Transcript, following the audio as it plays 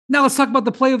Now let's talk about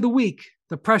the play of the week.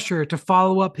 The pressure to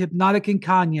follow up Hypnotic and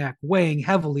Cognac weighing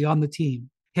heavily on the team.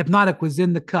 Hypnotic was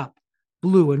in the cup,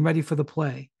 blue and ready for the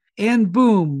play. And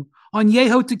boom,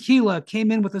 Añejo Tequila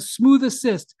came in with a smooth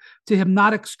assist to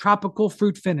Hypnotic's tropical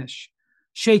fruit finish.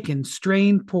 Shaken,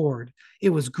 strained, poured. It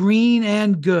was green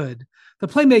and good. The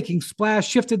playmaking splash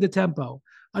shifted the tempo.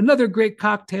 Another great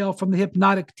cocktail from the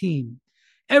Hypnotic team.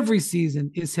 Every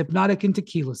season is Hypnotic and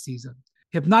Tequila season.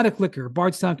 Hypnotic Liquor,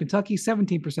 Bardstown, Kentucky,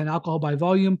 17% alcohol by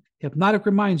volume. Hypnotic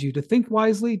reminds you to think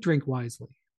wisely, drink wisely.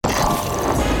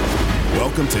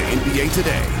 Welcome to NBA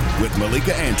Today with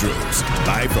Malika Andrews,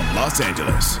 live from Los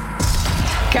Angeles.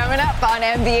 Coming up on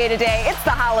NBA Today, it's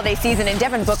the holiday season, and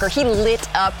Devin Booker, he lit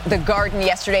up the Garden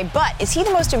yesterday. But is he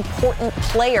the most important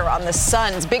player on the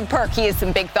Suns? Big Perk, he has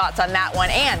some big thoughts on that one.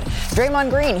 And Draymond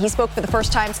Green, he spoke for the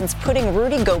first time since putting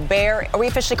Rudy Gobert, are we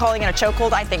officially calling it a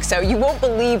chokehold? I think so. You won't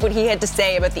believe what he had to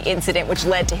say about the incident which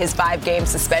led to his 5-game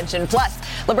suspension. Plus,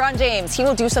 LeBron James, he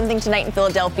will do something tonight in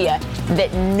Philadelphia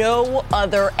that no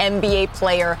other NBA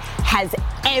player has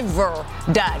ever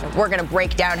done. We're going to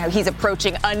break down how he's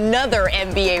approaching another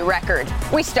NBA record.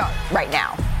 We start right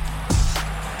now.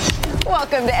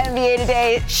 Welcome to NBA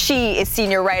Today. She is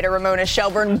senior writer Ramona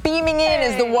Shelburne. Beaming in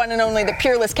is the one and only, the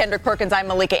peerless Kendrick Perkins. I'm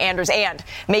Malika Andrews. And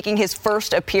making his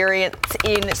first appearance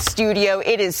in studio,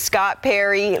 it is Scott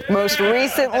Perry, most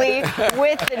recently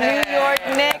with the New York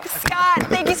Knicks. Scott,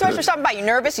 thank you so much for stopping by. You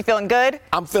nervous? You feeling good?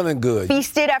 I'm feeling good.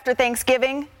 Feasted after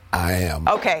Thanksgiving? I am.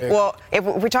 Okay, well, if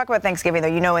we talk about Thanksgiving, though,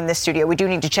 you know in this studio, we do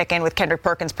need to check in with Kendrick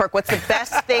Perkins. Perk, what's the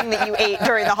best thing that you ate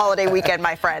during the holiday weekend,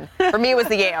 my friend? For me, it was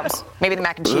the yams, maybe the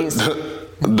mac and cheese.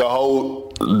 The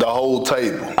whole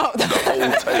table. Oh, the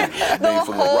whole table.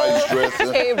 From the rice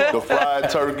dressing, the fried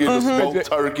turkey, the smoked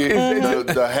turkey,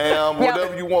 the ham,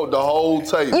 whatever you want, the whole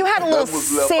table. You had a little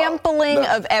sampling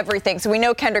of everything. So we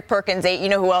know Kendrick Perkins ate. You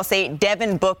know who else ate?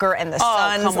 Devin Booker and the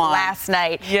Suns last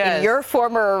night in your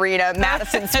former arena,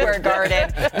 Madison Square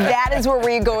Garden. That is where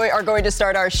we are going to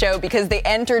start our show because they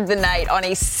entered the night on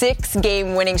a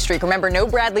 6-game winning streak. Remember, no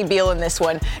Bradley Beal in this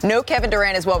one. No Kevin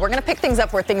Durant as well. We're going to pick things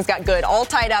up where things got good. All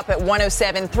tied up at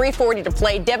 107, 3:40 to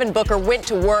play. Devin Booker went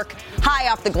to work, high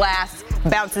off the glass,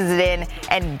 bounces it in,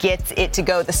 and gets it to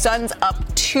go. The Suns up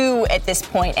 2 at this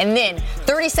point. And then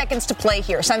 30 seconds to play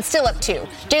here. Suns still up 2.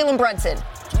 Jalen Brunson,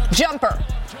 jumper.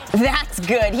 That's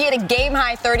good. He had a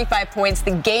game-high 35 points.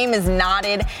 The game is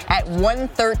knotted at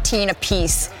 113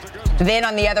 apiece. Then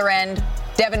on the other end,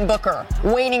 Devin Booker,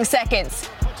 waning seconds,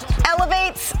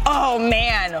 elevates. Oh,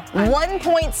 man.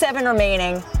 1.7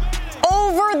 remaining.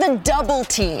 Over the double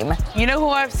team. You know who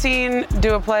I've seen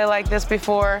do a play like this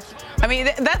before? I mean,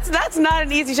 that's not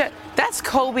an easy shot. That's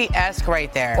Kobe-esque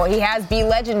right there. Well, he has be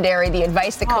legendary, the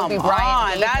advice that Kobe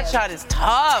Bryant gave that him. shot is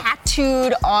tough.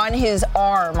 Tattooed on his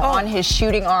arm, on his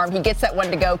shooting arm. He gets that one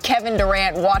to go. Kevin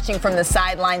Durant, watching from the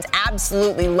sidelines,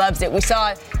 absolutely loves it. We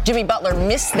saw Jimmy Butler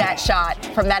miss that shot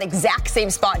from that exact same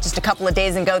spot just a couple of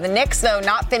days ago. The Knicks, though,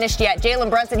 not finished yet. Jalen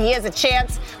Brunson, he has a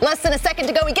chance. Less than a second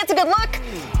to go. He gets a good look.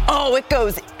 Oh, it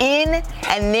goes in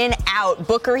and then out.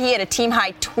 Booker, he had a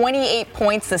team-high 28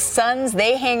 points. The Suns,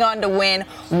 they hang on to win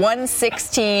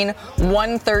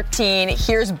 116-113.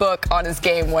 Here's Book on his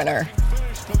game winner.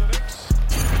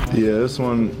 Yeah, this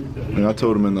one, I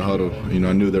told him in the huddle,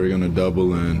 I knew they were going to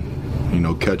double and,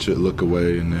 catch it, look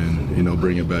away, and then,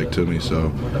 bring it back to me.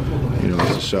 So,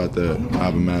 it's a shot that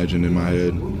I've imagined in my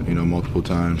head, multiple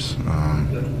times.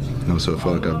 So it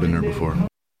felt like I've been there before.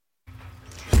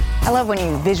 I love when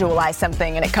you visualize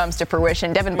something and it comes to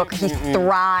fruition. Devin Booker, he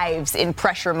thrives in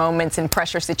pressure moments and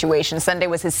pressure situations. Sunday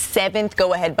was his 7th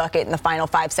go-ahead bucket in the final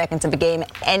 5 seconds of a game,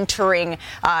 entering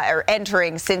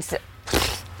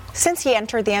since he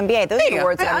entered the NBA. Those are the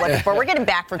words that I'm looking for. We're getting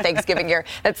back from Thanksgiving here.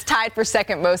 That's tied for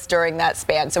second most during that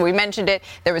span. So we mentioned it.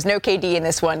 There was no KD in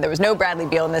this one. There was no Bradley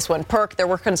Beal in this one. Perk, there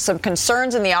were some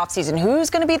concerns in the offseason. Who's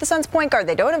going to be the Suns' point guard?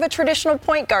 They don't have a traditional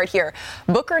point guard here.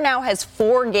 Booker now has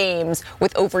 4 games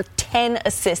with over 10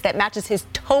 assists. That matches his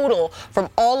total from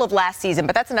all of last season.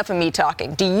 But that's enough of me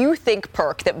talking. Do you think,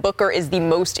 Perk, that Booker is the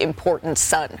most important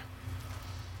Sun?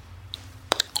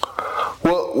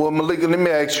 Well, Malika, let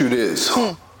me ask you this.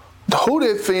 Who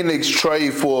did Phoenix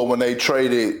trade for when they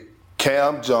traded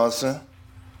Cam Johnson,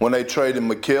 when they traded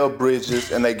Mikal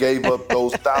Bridges, and they gave up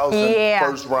those 1,000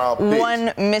 first-round picks? One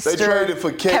Mr. They traded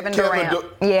for Kevin Durant.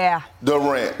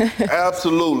 Durant.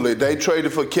 Absolutely. They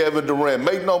traded for Kevin Durant.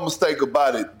 Make no mistake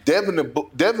about it.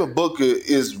 Devin Booker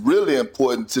is really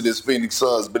important to this Phoenix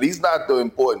Suns, but he's not the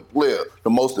important player, the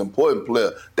most important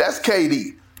player. That's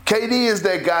KD. KD is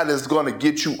that guy that's going to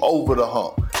get you over the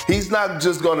hump. He's not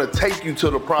just going to take you to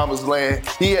the promised land.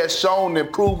 He has shown and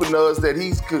proven to us that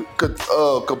he could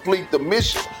complete the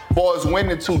mission far as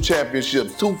winning 2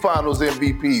 championships, 2 finals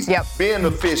MVPs, being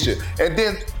efficient, and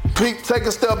then take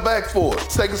a step back for it.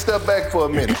 Take a step back for a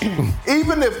minute.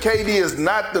 Even if KD is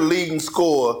not the leading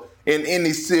scorer in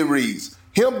any series,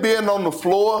 him being on the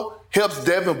floor helps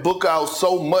Devin Booker out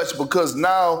so much because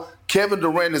now Kevin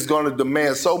Durant is going to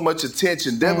demand so much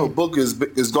attention. Devin Booker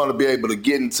is going to be able to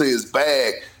get into his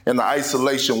bag in the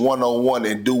isolation one-on-one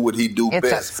and do what he do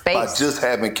best by just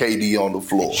having KD on the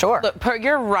floor. Sure. Look,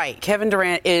 you're right. Kevin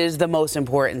Durant is the most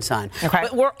important son. Okay.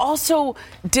 But we're also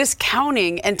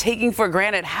discounting and taking for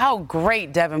granted how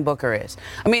great Devin Booker is.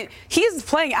 I mean, he's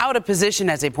playing out of position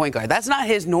as a point guard. That's not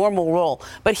his normal role.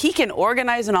 But he can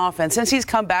organize an offense. Since he's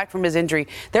come back from his injury,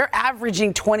 they're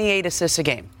averaging 28 assists a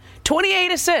game.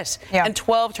 28 assists and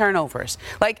 12 turnovers.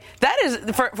 Like, that is,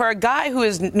 for a guy who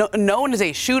is known as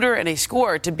a shooter and a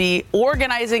scorer, to be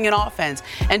organizing an offense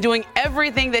and doing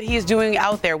everything that he's doing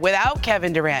out there without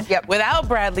Kevin Durant, without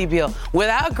Bradley Beal,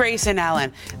 without Grayson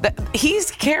Allen.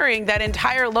 He's carrying that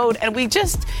entire load, and we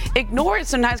just ignore it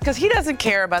sometimes because he doesn't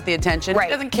care about the attention. He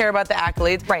doesn't care about the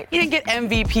accolades. He didn't get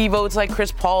MVP votes like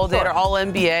Chris Paul did or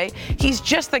All-NBA. He's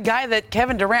just the guy that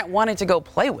Kevin Durant wanted to go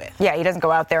play with. Yeah, he doesn't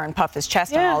go out there and puff his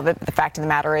chest on all of it. The fact of the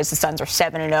matter is the Suns are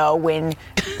 7-0 when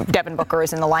Devin Booker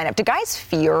is in the lineup. Do guys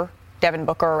fear Devin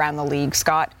Booker around the league,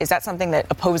 Scott? Is that something that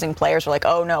opposing players are like,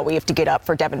 oh, no, we have to get up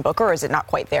for Devin Booker, or is it not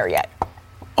quite there yet?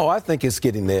 Oh, I think it's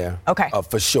getting there. Okay.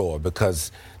 For sure,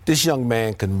 because this young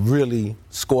man can really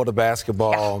score the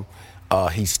basketball.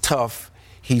 He's tough.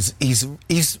 He's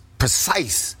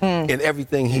precise in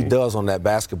everything he does on that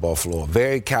basketball floor.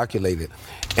 Very calculated.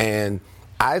 And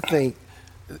I think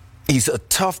he's a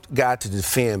tough guy to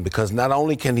defend because not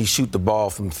only can he shoot the ball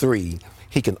from 3,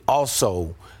 he can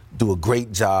also do a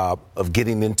great job of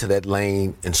getting into that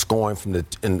lane and scoring from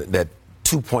that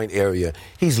 2-point area.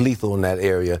 He's lethal in that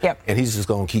area, and he's just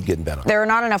going to keep getting better. There are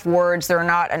not enough words. There are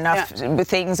not enough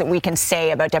things that we can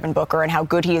say about Devin Booker and how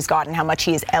good he has gotten, how much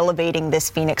he is elevating this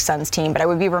Phoenix Suns team. But I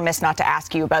would be remiss not to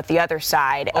ask you about the other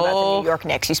side, about the New York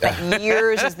Knicks. You spent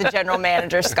years as the general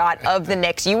manager, Scott, of the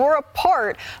Knicks. You were a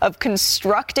part of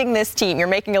constructing this team. You're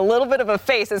making a little bit of a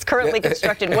face as currently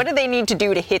constructed. What do they need to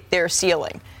do to hit their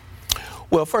ceiling?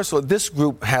 Well, first of all, this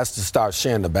group has to start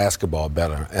sharing the basketball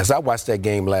better. As I watched that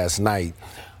game last night,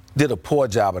 did a poor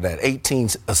job of that.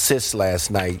 18 assists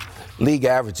last night. League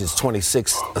average is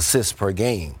 26 assists per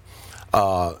game.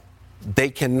 They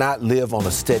cannot live on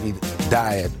a steady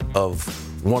diet of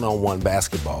one-on-one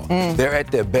basketball. They're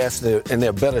at their best, and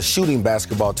they're a better shooting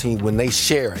basketball team when they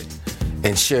share it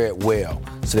and share it well.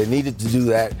 So they needed to do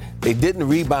that. They didn't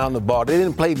rebound the ball. They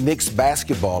didn't play Knicks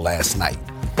basketball last night.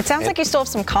 It sounds like you still have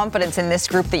some confidence in this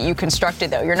group that you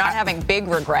constructed, though. You're not having big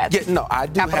regrets. Yeah, no, I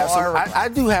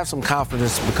do have some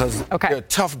confidence because they're a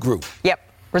tough group.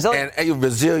 Resilient. And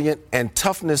resilient, and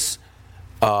toughness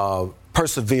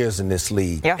perseveres in this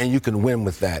league, and you can win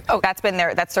with that. Oh,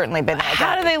 that's certainly been there.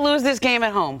 How do they lose this game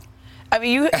at home? I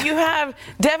mean, you have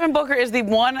Devin Booker is the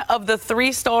one of the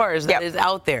 3 stars that is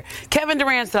out there. Kevin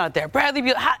Durant's not there. Bradley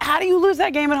Beal. How do you lose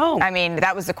that game at home? I mean,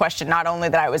 that was the question not only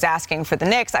that I was asking for the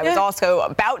Knicks. I was also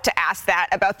about to ask that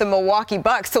about the Milwaukee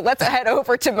Bucks. So let's head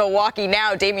over to Milwaukee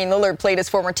now. Damian Lillard played his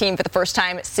former team for the first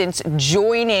time since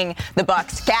joining the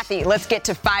Bucks. Kathy, let's get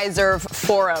to Fiserv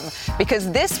Forum because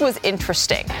this was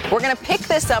interesting. We're going to pick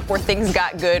this up where things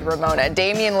got good, Ramona.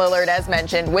 Damian Lillard, as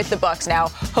mentioned, with the Bucks now,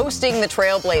 hosting the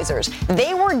Trailblazers.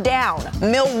 They were down,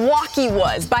 Milwaukee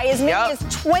was, by as many as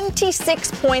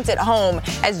 26 points at home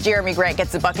as Jeremy Grant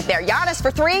gets the bucket there. Giannis for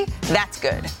 3, that's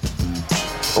good.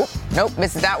 Oh, nope,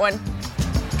 misses that one.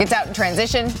 Gets out in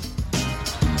transition.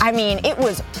 I mean, it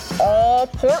was all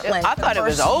Portland. I thought it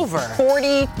was over.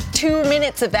 42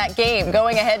 minutes of that game,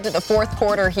 going ahead to the 4th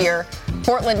quarter here.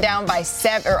 Portland down by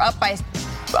 7, or up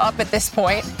at this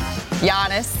point.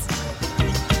 Giannis.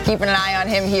 Keeping an eye on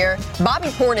him here. Bobby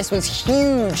Portis was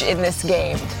huge in this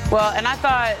game. Well, and I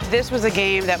thought this was a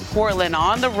game that Portland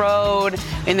on the road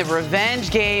in the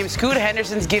revenge game. Scoot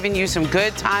Henderson's giving you some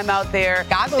good time out there.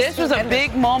 This was a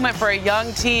big moment for a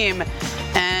young team,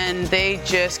 and they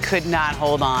just could not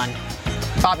hold on.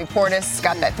 Bobby Portis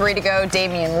got that 3 to go.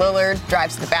 Damian Lillard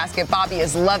drives to the basket. Bobby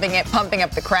is loving it, pumping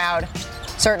up the crowd.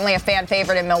 Certainly a fan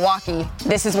favorite in Milwaukee.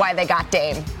 This is why they got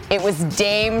Dame. It was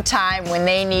Dame time when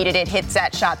they needed it. Hits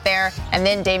that shot there. And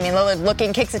then Damian Lillard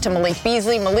looking, kicks it to Malik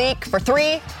Beasley. Malik for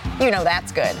 3. You know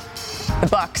that's good. The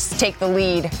Bucks take the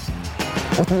lead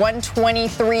with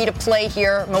 1:23 to play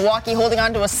here. Milwaukee holding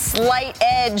on to a slight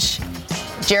edge.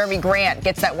 Jeremy Grant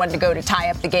gets that one to go to tie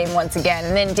up the game once again.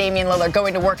 And then Damian Lillard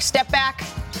going to work. Step back.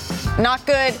 Not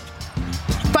good.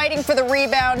 fighting for the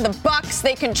rebound. The Bucks,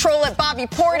 they control it. Bobby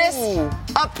Portis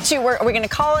up to, are we going to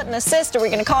call it an assist? Are we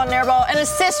going to call it an air ball? An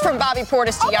assist from Bobby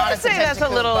Portis to Giannis. Say that's a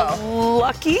little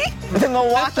lucky. The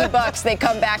Milwaukee Bucks, they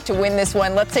come back to win this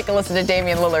one. Let's take a listen to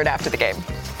Damian Lillard after the game.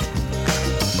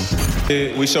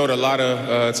 We showed a lot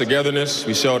of togetherness.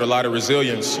 We showed a lot of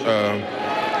resilience.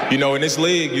 You know, in this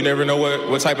league, you never know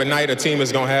what type of night a team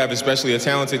is going to have, especially a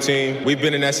talented team. We've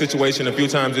been in that situation a few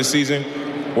times this season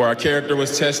where our character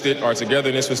was tested, our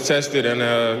togetherness was tested,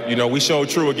 and, you know, we showed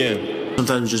true again.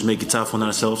 Sometimes we just make it tough on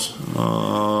ourselves.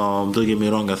 Don't get me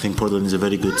wrong, I think Portland is a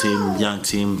very good team, young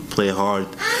team, play hard,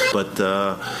 but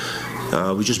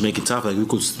we just make it tough. Like we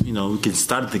can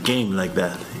start the game like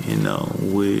that. You know,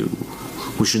 we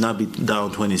should not be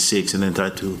down 26 and then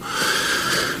try to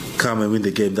come and win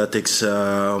the game. That takes,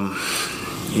 a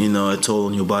toll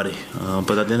on your body.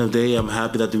 But at the end of the day, I'm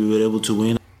happy that we were able to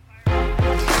win.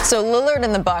 So Lillard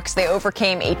and the Bucks, they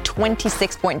overcame a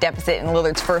 26-point deficit in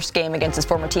Lillard's first game against his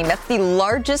former team. That's the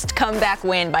largest comeback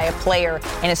win by a player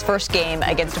in his first game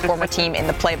against a former team in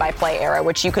the play-by-play era,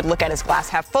 which you could look at as glass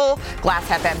half full, glass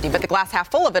half empty. But the glass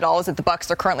half full of it all is that the Bucks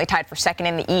are currently tied for second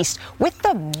in the East with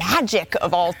the Magic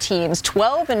of all teams,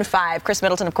 12-5. Chris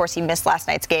Middleton, of course, he missed last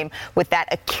night's game with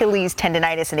that Achilles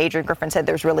tendonitis, and Adrian Griffin said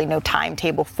there's really no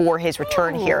timetable for his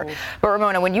return here. But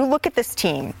Ramona, when you look at this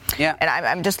team, and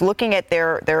I'm just looking at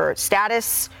their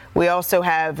status. We also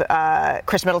have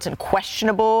Chris Middleton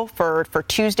questionable for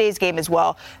Tuesday's game as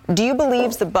well. Do you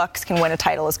believe the Bucks can win a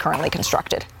title as currently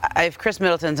constructed? If Chris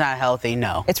Middleton's not healthy,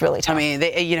 no. It's really tough. I mean,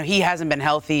 he hasn't been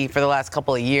healthy for the last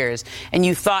couple of years, and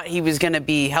you thought he was going to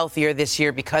be healthier this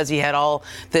year because he had all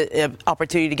the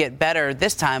opportunity to get better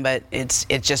this time, but it's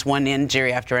just one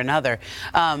injury after another.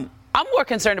 I'm more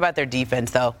concerned about their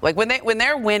defense, though. Like when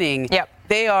they're winning,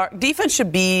 defense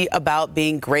should be about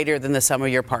being greater than the sum of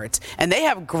your parts, and they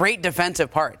have great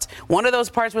defensive parts. One of those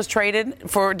parts was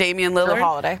traded for Damian Lillard,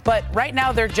 Holiday, but right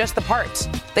now they're just the parts.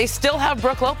 They still have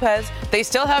Brook Lopez, they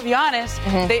still have Giannis,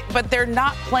 but they're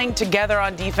not playing together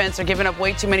on defense. They're giving up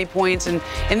way too many points, and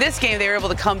in this game they were able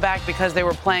to come back because they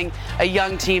were playing a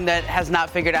young team that has not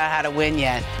figured out how to win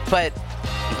yet. But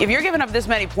if you're giving up this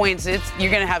many points, you're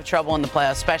going to have trouble in the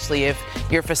playoffs, especially if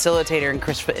your facilitator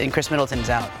and Chris Middleton's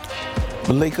out.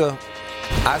 Malika,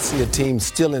 I see a team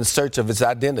still in search of its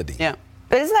identity. Yeah.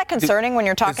 But isn't that concerning when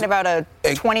you're talking about a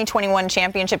 2021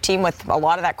 championship team with a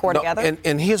lot of that core together?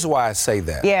 And here's why I say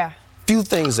that. Yeah. Few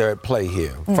things are at play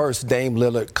here. First, Dame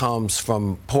Lillard comes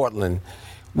from Portland,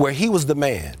 where he was the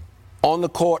man on the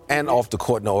court and off the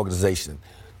court in the organization.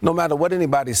 No matter what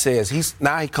anybody says,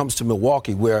 he comes to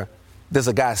Milwaukee, where there's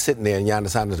a guy sitting there in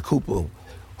Giannis Antetokounmpo.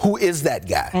 Who is that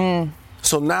guy?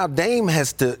 So now Dame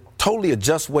has to totally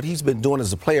adjust what he's been doing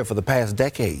as a player for the past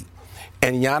decade.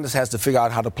 And Giannis has to figure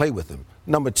out how to play with him.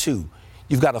 Number two,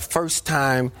 you've got a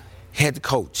first-time head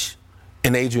coach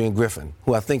in Adrian Griffin,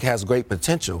 who I think has great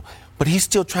potential, but he's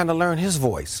still trying to learn his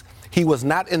voice. He was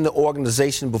not in the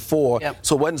organization before,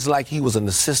 so it wasn't like he was an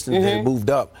assistant and moved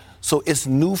up. So it's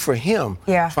new for him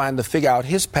trying to figure out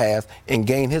his path and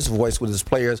gain his voice with his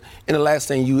players. And the last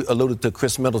thing you alluded to,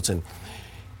 Chris Middleton,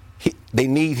 they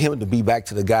need him to be back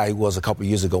to the guy he was a couple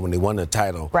years ago when they won the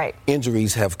title. Right.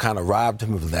 Injuries have kind of robbed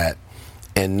him of that,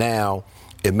 and now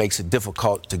it makes it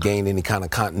difficult to gain any kind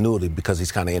of continuity because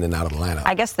he's kind of in and out of the lineup.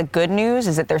 I guess the good news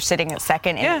is that they're sitting at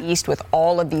second in the East with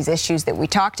all of these issues that we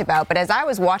talked about. But as I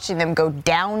was watching them go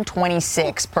down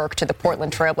 26, Perk, to the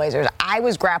Portland Trailblazers, I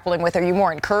was grappling with, are you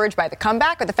more encouraged by the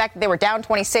comeback or the fact that they were down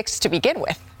 26 to begin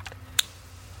with?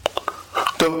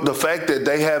 The fact that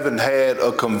they haven't had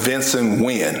a convincing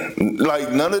win.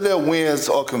 Like, none of their wins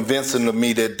are convincing to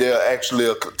me that they're actually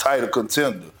a title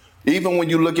contender. Even when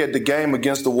you look at the game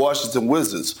against the Washington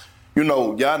Wizards, you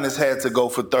know, Giannis had to go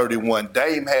for 31.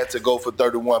 Dame had to go for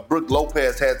 31. Brook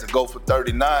Lopez had to go for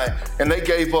 39. And they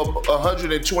gave up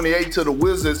 128 to the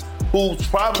Wizards, who's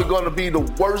probably going to be the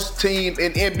worst team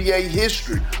in NBA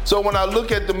history. So when I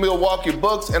look at the Milwaukee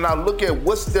Bucks and I look at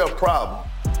what's their problem,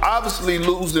 obviously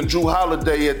losing Drew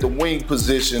Holiday at the wing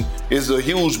position is a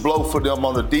huge blow for them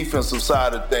on the defensive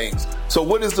side of things. So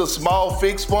what is the small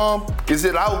fix for them? Is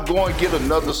it I'll go and get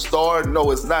another star?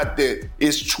 No, it's not that.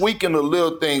 It's tweaking the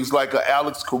little things like an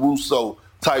Alex Caruso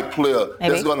type player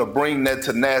that's going to bring that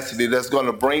tenacity, that's going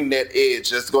to bring that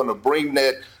edge, that's going to bring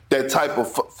that type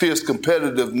of fierce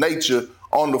competitive nature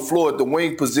on the floor at the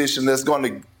wing position, that's going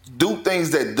to do things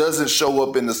that doesn't show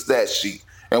up in the stat sheet.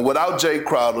 And without Jay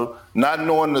Crowder, not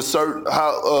knowing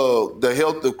the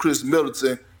health of Chris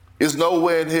Middleton, there's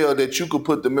nowhere in here that you could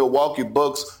put the Milwaukee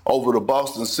Bucks over the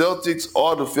Boston Celtics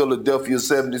or the Philadelphia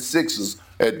 76ers.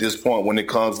 at this point when it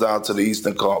comes down to the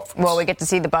Eastern Conference. Well, we get to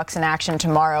see the Bucks in action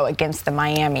tomorrow against the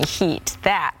Miami Heat.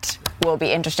 That will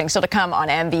be interesting. Still to come on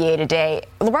NBA Today.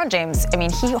 LeBron James, I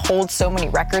mean, he holds so many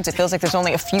records. It feels like there's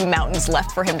only a few mountains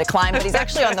left for him to climb, but he's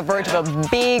actually on the verge of a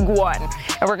big one.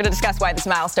 And we're going to discuss why this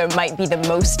milestone might be the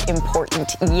most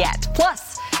important yet.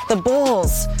 Plus, the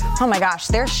Bulls, oh my gosh,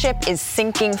 their ship is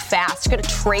sinking fast. Could a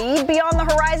trade be on the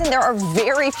horizon? There are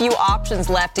very few options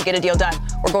left to get a deal done.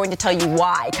 We're going to tell you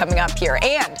why coming up here.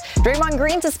 And Draymond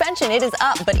Green's suspension, it is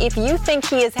up. But if you think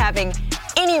he is having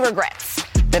any regrets,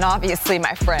 then obviously,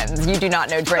 my friends, you do not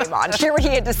know Draymond. Hear what he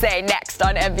had to say next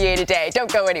on NBA Today.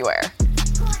 Don't go anywhere.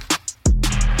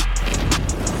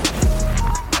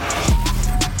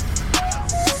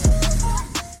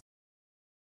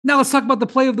 Now let's talk about the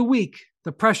play of the week.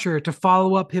 The pressure to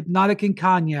follow up Hypnotic and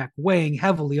Cognac weighing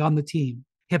heavily on the team.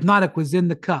 Hypnotic was in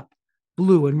the cup,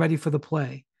 blue and ready for the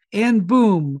play. And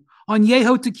boom,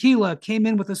 Añejo Tequila came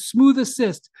in with a smooth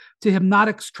assist to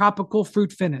Hypnotic's tropical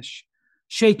fruit finish.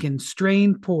 Shaken,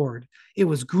 strained, poured. It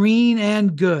was green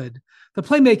and good. The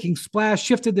playmaking splash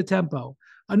shifted the tempo.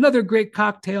 Another great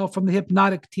cocktail from the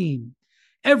Hypnotic team.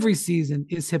 Every season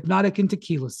is Hypnotic and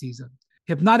Tequila season.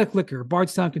 Hypnotic Liquor,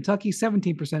 Bardstown, Kentucky,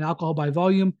 17% alcohol by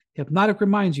volume. Hypnotic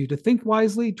reminds you to think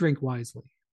wisely, drink wisely.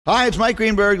 Hi, it's Mike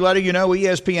Greenberg letting you know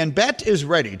ESPN Bet is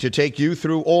ready to take you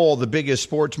through all the biggest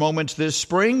sports moments this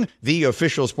spring. The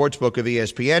official sportsbook of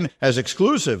ESPN has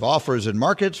exclusive offers and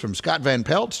markets from Scott Van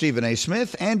Pelt, Stephen A.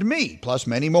 Smith, and me, plus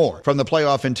many more. From the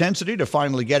playoff intensity to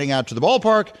finally getting out to the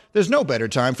ballpark, there's no better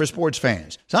time for sports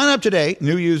fans. Sign up today.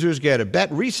 New users get a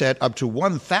bet reset up to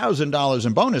 $1,000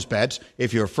 in bonus bets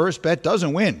if your first bet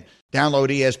doesn't win. Download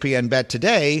ESPN Bet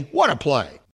today. What a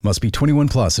play. Must be 21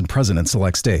 plus and present in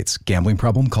select states. Gambling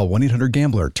problem? Call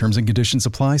 1-800-GAMBLER. Terms and conditions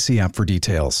apply. See app for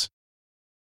details.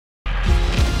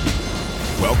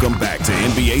 Welcome back to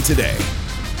NBA Today.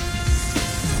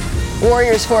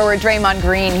 Warriors forward Draymond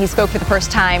Green, he spoke for the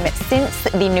first time since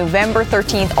the November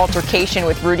 13th altercation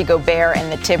with Rudy Gobert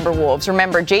and the Timberwolves.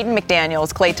 Remember, Jaden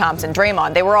McDaniels, Klay Thompson,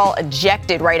 Draymond, they were all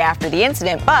ejected right after the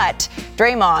incident, but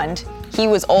Draymond, he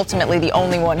was ultimately the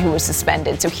only one who was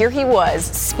suspended. So here he was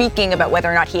speaking about whether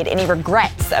or not he had any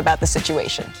regrets about the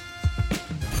situation.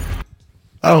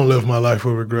 I don't live my life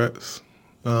with regrets.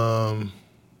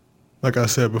 Like I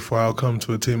said before, I'll come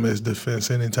to a teammate's defense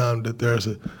anytime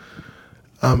that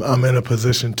I'm in a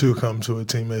position to come to a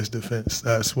teammate's defense.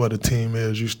 That's what a team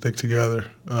is. You stick together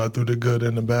through the good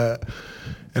and the bad.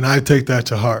 And I take that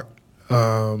to heart.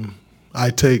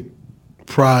 I take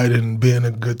pride in being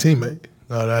a good teammate.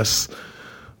 That's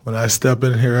when I step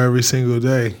in here every single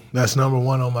day, that's number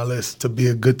one on my list, to be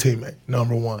a good teammate,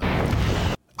 number one.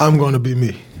 I'm going to be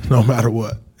me no matter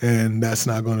what, and that's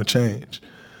not going to change.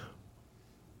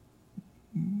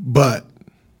 But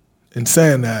in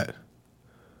saying that,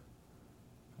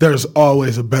 there's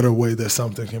always a better way that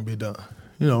something can be done,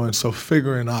 and so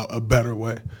figuring out a better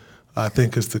way, I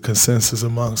think, is the consensus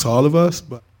amongst all of us.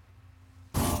 But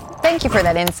thank you for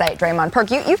that insight, Draymond.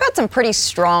 Perk, you've had some pretty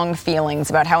strong feelings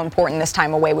about how important this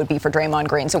time away would be for Draymond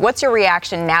Green. So what's your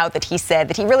reaction now that he said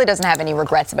that he really doesn't have any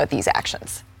regrets about these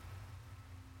actions?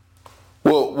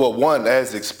 Well, one,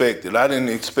 as expected. I didn't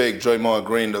expect Draymond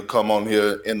Green to come on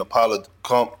here and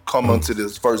come onto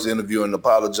this first interview and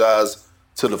apologize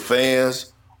to the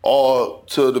fans or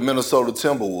to the Minnesota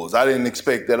Timberwolves. I didn't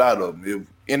expect that out of him. If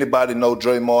anybody know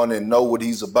Draymond and know what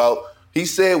he's about, he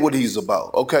said what he's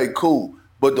about. Okay, cool.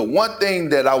 But the one thing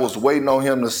that I was waiting on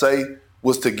him to say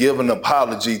was to give an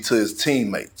apology to his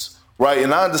teammates, right?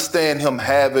 And I understand him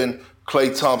having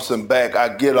Klay Thompson back.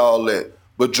 I get all that.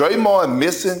 But Draymond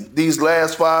missing these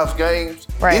last 5 games,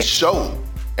 It showed.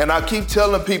 And I keep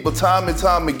telling people time and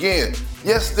time again,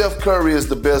 yes, Steph Curry is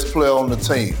the best player on the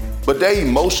team, but that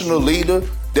emotional leader,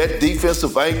 that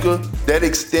defensive anchor, that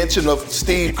extension of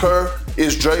Steve Kerr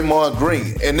is Draymond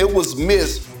Green. And it was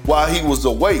missed while he was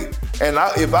away. And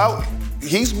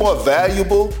he's more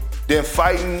valuable than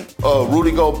fighting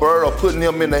Rudy Gobert or putting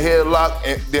him in the headlock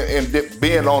and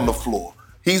being on the floor.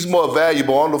 He's more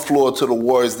valuable on the floor to the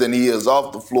Warriors than he is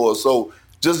off the floor. So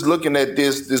just looking at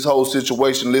this whole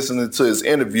situation, listening to his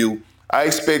interview, I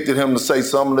expected him to say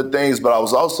some of the things, but I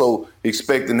was also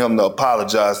expecting him to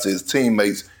apologize to his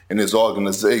teammates and his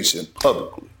organization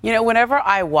publicly. Whenever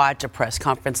I watch a press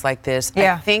conference like this,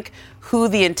 I think who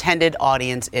the intended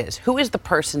audience is. Who is the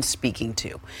person speaking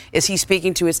to? Is he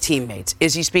speaking to his teammates?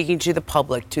 Is he speaking to the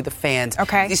public, to the fans?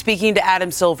 Okay. Is he speaking to Adam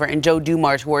Silver and Joe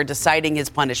Dumars, who are deciding his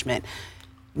punishment?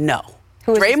 No.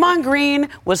 Draymond Green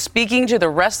was speaking to the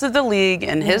rest of the league,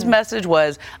 and his message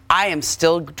was, I am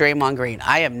still Draymond Green.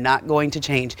 I am not going to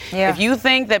change. Yeah. If you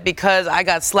think that because I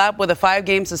got slapped with a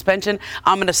 5-game suspension,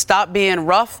 I'm going to stop being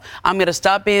rough, I'm going to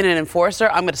stop being an enforcer,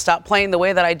 I'm going to stop playing the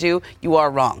way that I do, you are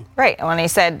wrong. Right. And he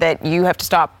said that you have to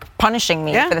stop punishing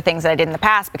me for the things that I did in the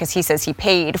past, because he says he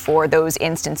paid for those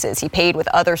instances. He paid with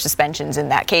other suspensions in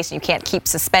that case. You can't keep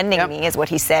suspending me, is what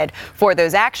he said, for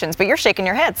those actions. But you're shaking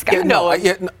your head, Scott.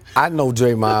 I know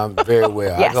Draymond very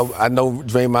well. Yes. I know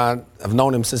Draymond. I've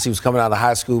known him since he was coming out of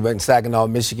high school back in Saginaw,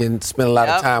 Michigan. Spent a lot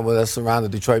of time with us around the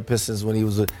Detroit Pistons when he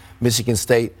was at Michigan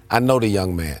State. I know the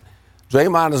young man.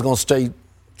 Draymond is going to stay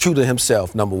true to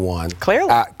himself, number one.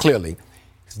 Clearly.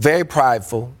 He's very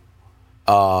prideful.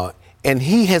 And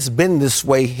he has been this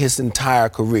way his entire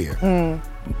career.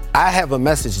 I have a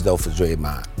message, though, for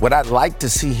Draymond. What I'd like to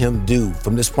see him do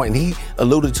from this point, and he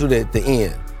alluded to it at the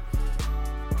end,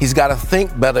 he's got to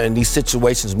think better in these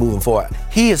situations moving forward.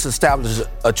 He has established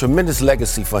a tremendous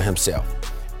legacy for himself.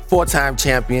 4-time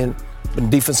champion, been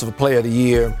Defensive Player of the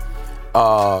Year.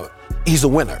 He's a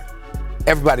winner.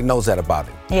 Everybody knows that about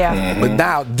him. Yeah. But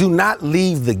now, do not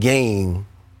leave the game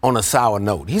on a sour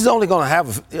note. He's only going to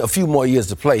have a few more years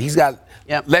to play. He's got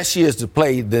less years to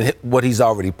play than what he's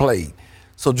already played.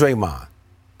 So, Draymond,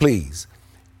 please,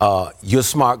 you're a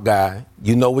smart guy.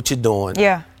 You know what you're doing.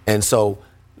 Yeah. And so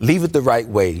leave it the right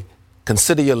way.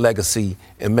 Consider your legacy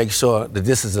and make sure that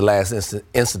this is the last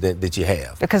incident that you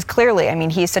have. Because clearly, I mean,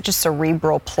 he's such a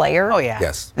cerebral player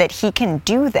that he can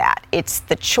do that. It's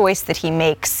the choice that he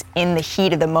makes in the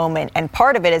heat of the moment. And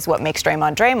part of it is what makes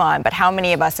Draymond Draymond. But how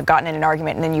many of us have gotten in an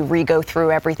argument and then you re-go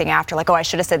through everything after, like, oh, I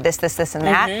should have said this, and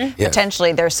that? Yes.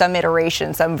 Potentially, there's some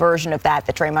iteration, some version of that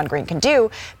Draymond Green can do,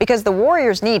 because the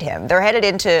Warriors need him. They're headed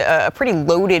into a pretty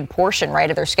loaded portion, right,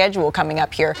 of their schedule coming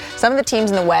up here. Some of the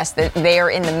teams in the West, they are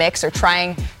in the mix, are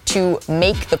trying to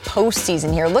make the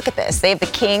postseason here. Look at this. They have the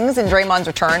Kings in Draymond's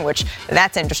return, which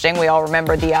that's interesting. We all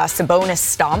remember the Sabonis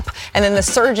stomp. And then the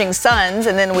surging Suns.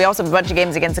 And then we also have a bunch of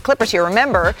games against the Clippers here.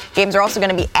 Remember, games are also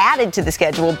going to be added to the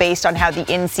schedule based on how the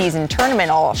in-season tournament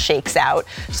all shakes out.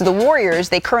 So the Warriors,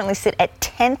 they currently sit at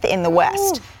 10th in the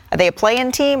West. Ooh. Are they a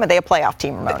play-in team? Or are they a playoff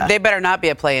team, Ramona? They better not be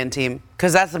a play-in team,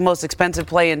 because that's the most expensive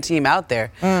play-in team out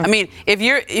there. I mean,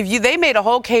 they made a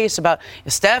whole case about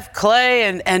Steph, Clay,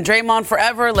 and Draymond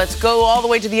forever. Let's go all the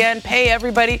way to the end, pay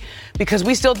everybody, because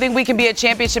we still think we can be a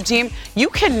championship team. You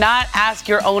cannot ask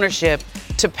your ownership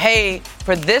to pay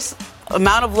for this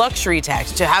amount of luxury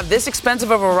tax, to have this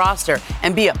expensive of a roster,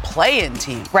 and be a play-in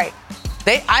team. Right.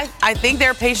 I think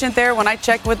they're patient there. When I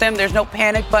checked with them, there's no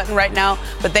panic button right now,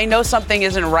 but they know something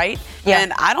isn't right. Yeah.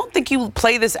 And I don't think you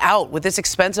play this out with this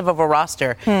expensive of a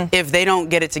roster if they don't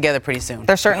get it together pretty soon.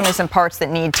 There's certainly some parts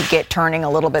that need to get turning a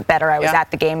little bit better. I was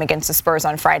at the game against the Spurs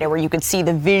on Friday where you could see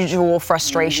the visual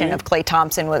frustration of Klay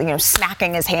Thompson with,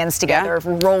 smacking his hands together,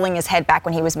 rolling his head back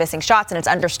when he was missing shots. And it's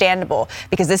understandable,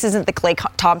 because this isn't the Klay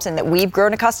Thompson that we've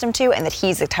grown accustomed to and that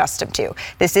he's accustomed to.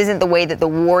 This isn't the way that the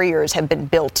Warriors have been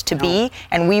built to be.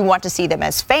 And we want to see them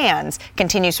as fans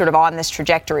continue sort of on this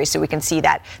trajectory so we can see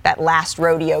that last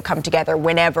rodeo come together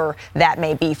whenever that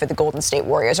may be for the Golden State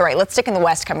Warriors. All right, let's stick in the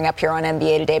West coming up here on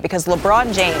NBA Today, because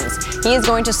LeBron James, he is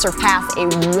going to surpass a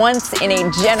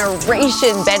once-in-a-generation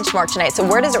benchmark tonight. So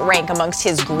where does it rank amongst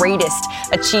his greatest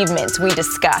achievements? We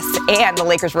discuss. And the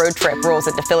Lakers road trip rolls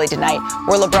into Philly tonight,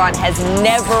 where LeBron has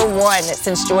never won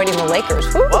since joining the Lakers.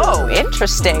 Whoa,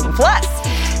 interesting. Plus,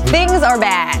 things are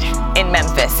bad in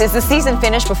Memphis. Is the season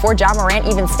finished before Ja Morant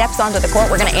even steps onto the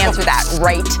court? We're going to answer that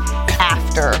right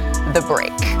after the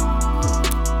break.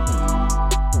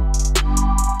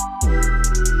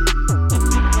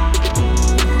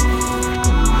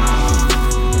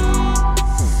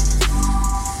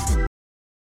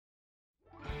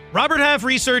 Robert Half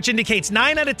research indicates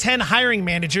 9 out of 10 hiring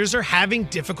managers are having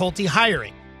difficulty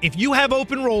hiring. If you have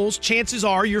open roles, chances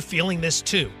are you're feeling this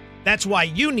too. That's why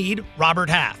you need Robert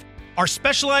Half. Our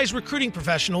specialized recruiting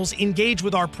professionals engage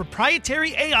with our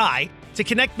proprietary AI to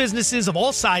connect businesses of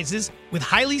all sizes with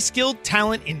highly skilled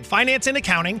talent in finance and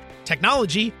accounting,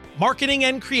 technology, marketing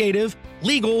and creative,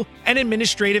 legal, and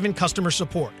administrative and customer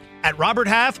support. At Robert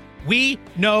Half, we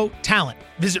know talent.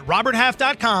 Visit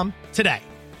roberthalf.com today.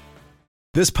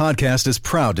 This podcast is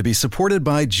proud to be supported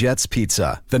by Jets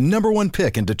Pizza, the #1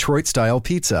 pick in Detroit-style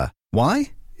pizza.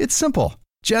 Why? It's simple.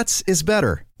 Jets is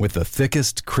better. With the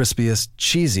thickest, crispiest,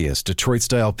 cheesiest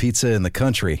Detroit-style pizza in the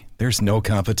country, there's no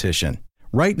competition.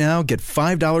 Right now, get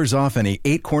 $5 off any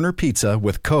 8-corner pizza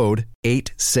with code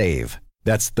 8SAVE.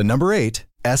 That's the number 8,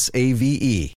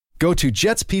 SAVE. Go to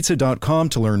jetspizza.com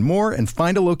to learn more and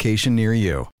find a location near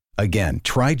you. Again,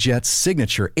 try Jet's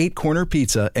signature 8-corner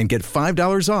pizza and get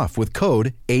 $5 off with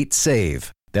code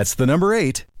 8SAVE. That's the number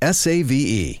 8,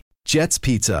 SAVE. Jet's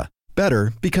Pizza.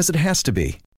 Better because it has to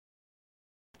be.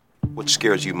 What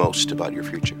scares you most about your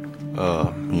future?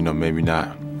 Maybe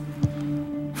not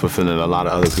fulfilling a lot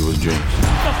of other people's dreams.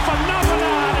 The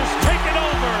phenomenon is taken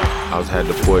over. I had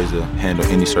the poise to handle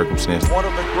any circumstance. One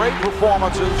of the great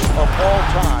performances of all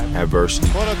time. Adversity.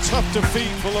 What a tough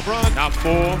defeat for LeBron. Not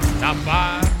 4, not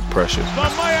 5. Pressure. The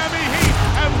Miami Heat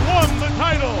have won the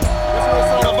title. This is what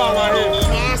it's all about right here.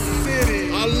 My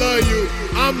city. I love you.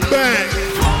 I'm back.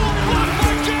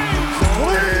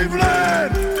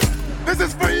 Cleveland! This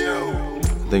is for you!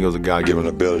 I think it was a God-given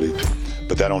ability,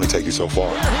 but that only takes you so far.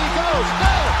 Here he goes.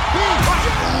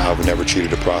 I would never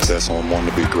cheated the process on wanting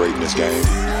to be great in this game.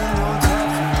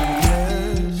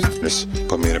 This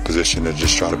put me in a position to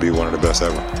just try to be one of the best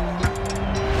ever.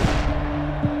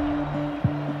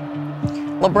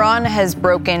 LeBron has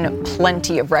broken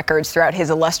plenty of records throughout his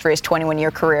illustrious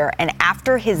 21-year career, and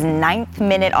after his 9th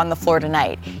minute on the floor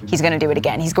tonight, he's going to do it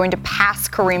again. He's going to pass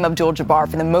Kareem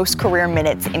Abdul-Jabbar for the most career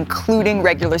minutes, including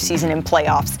regular season and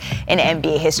playoffs in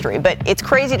NBA history. But it's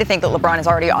crazy to think that LeBron is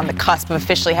already on the cusp of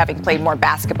officially having played more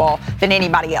basketball than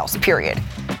anybody else, period.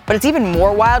 But it's even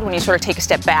more wild when you sort of take a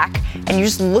step back and you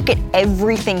just look at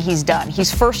everything he's done.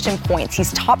 He's first in points.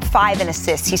 He's top 5 in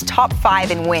assists. He's top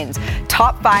 5 in wins,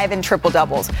 top 5 in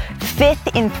triple-doubles,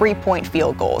 5th in three-point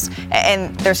field goals.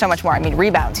 And there's so much more. I mean,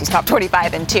 rebounds. He's top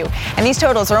 25 in 2. And these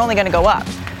totals are only going to go up.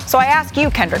 So I ask you,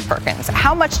 Kendrick Perkins,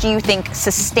 how much do you think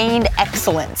sustained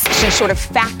excellence should sort of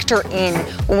factor in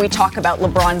when we talk about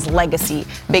LeBron's legacy,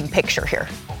 big picture here?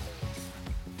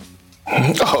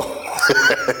 Oh,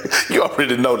 you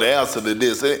already know the answer to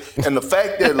this. And the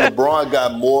fact that LeBron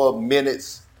got more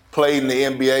minutes played in the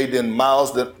NBA than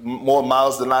more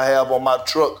miles than I have on my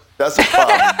truck, that's a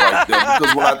problem right there.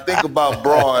 Because when I think about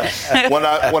Bron,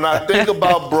 when I think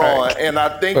about Bron and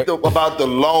I think about the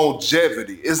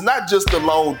longevity, it's not just the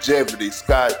longevity,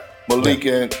 Scott, Malik,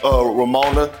 and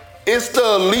Ramona. It's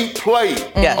the elite play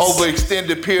over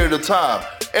extended period of time.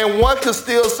 And one could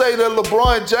still say that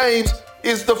LeBron James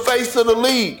is the face of the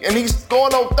league, and he's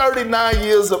going on 39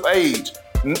 years of age.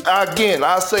 Again,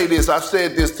 I say this, I've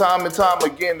said this time and time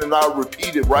again, and I'll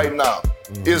repeat it right now.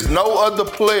 There's no other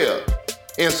player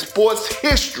in sports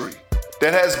history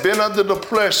that has been under the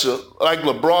pressure like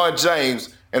LeBron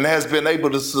James and has been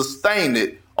able to sustain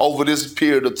it over this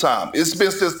period of time. It's been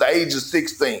since the age of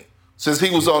 16, since he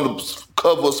was on the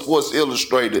cover of Sports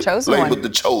Illustrated, labeled the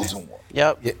chosen one.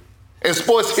 Yep. In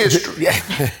sports history.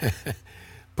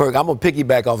 Perk, I'm going to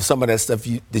piggyback off some of that stuff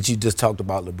that you just talked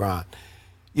about, LeBron.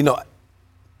 You know,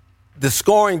 the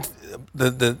scoring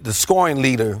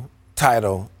leader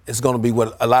title is going to be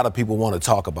what a lot of people want to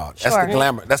talk about. Sure.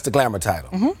 That's the glamour title.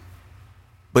 Mm-hmm.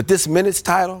 But this minutes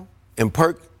title, and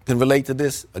Perk can relate to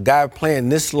this, a guy playing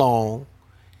this long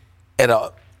at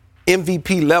a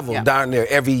MVP level down there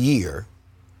every year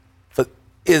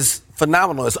is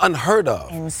phenomenal. It's unheard of.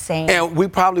 Insane. And we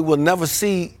probably will never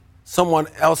see someone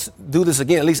else do this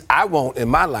again. At least I won't in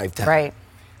my lifetime. Right.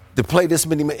 To play this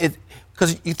many minutes.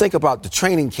 Because you think about the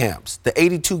training camps, the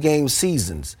 82-game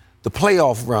seasons, the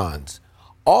playoff runs,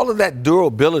 all of that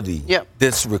durability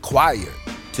that's required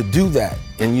to do that,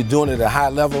 and you're doing it at a high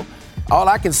level. All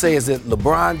I can say is that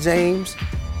LeBron James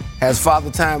has Father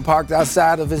Time parked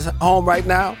outside of his home right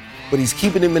now, but he's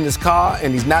keeping him in his car,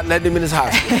 and he's not letting him in his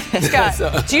house.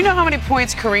 Scott, do you know how many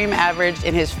points Kareem averaged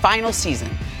in his final season?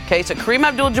 Okay, so Kareem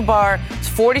Abdul-Jabbar is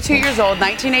 42 years old,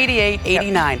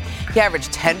 1988-89. He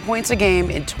averaged 10 points a game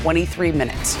in 23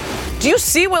 minutes. Do you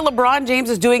see what LeBron James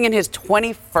is doing in his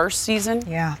 21st season?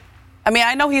 Yeah. I mean,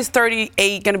 I know he's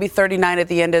 38, going to be 39 at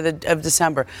the end of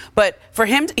December. But for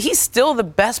him, he's still the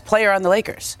best player on the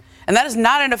Lakers. And that is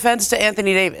not an offense to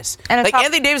Anthony Davis. And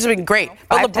Anthony Davis has been great.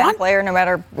 But LeBron, player, no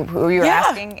matter who you're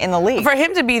asking in the league. For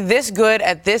him to be this good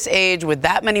at this age with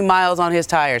that many miles on his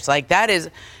tires, that is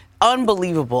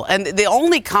unbelievable. And the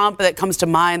only comp that comes to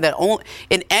mind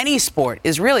in any sport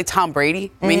is really Tom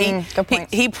Brady. I mean,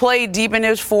 he played deep in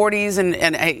his 40s,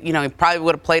 and he probably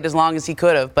would have played as long as he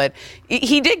could have. But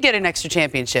he did get an extra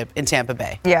championship in Tampa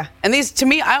Bay. Yeah. And to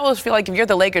me, I always feel like if you're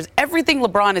the Lakers, everything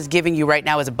LeBron is giving you right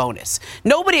now is a bonus.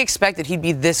 Nobody expected he'd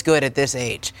be this good at this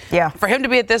age. Yeah. For him to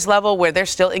be at this level where they're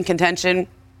still in contention,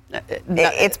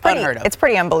 It's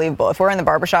pretty unbelievable. If we're in the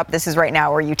barbershop, this is right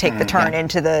now where you take the turn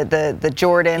into the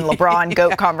Jordan, LeBron,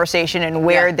 GOAT conversation and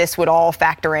where this would all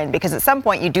factor in. Because at some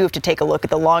point you do have to take a look at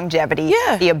the longevity,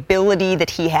 the ability that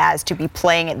he has to be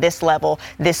playing at this level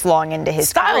this long into his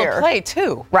style career. Of play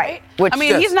too, right? Which,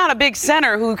 he's not a big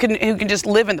center who can just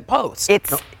live in the post.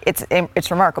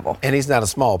 It's remarkable. And he's not a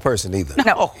small person either.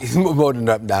 No, he's moving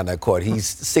up and down that court. He's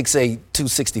 6'8",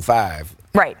 265.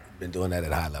 Right. Been doing that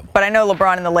at a high level. But I know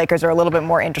LeBron and the Lakers are a little bit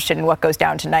more interested in what goes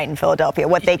down tonight in Philadelphia.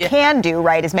 What they can do,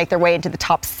 right, is make their way into the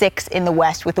top 6 in the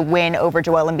West with a win over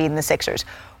Joel Embiid and the Sixers.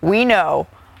 We know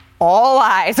all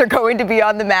eyes are going to be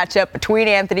on the matchup between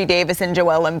Anthony Davis and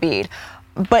Joel Embiid.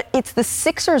 But it's the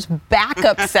Sixers'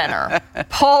 backup center,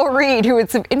 Paul Reed, who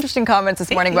had some interesting comments this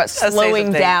morning about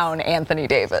slowing down Anthony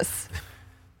Davis.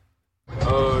 He's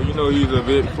a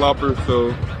big flopper,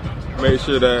 so make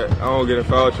sure that I don't get in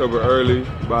foul trouble early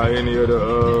by any of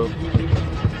the.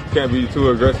 Can't be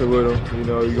too aggressive with him.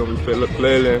 You're gonna be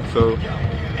flailing, so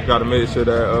got to make sure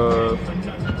that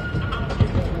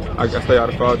I stay out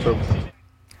of foul trouble.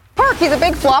 Park, he's a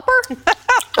big flopper.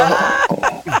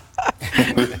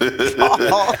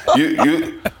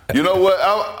 You know what?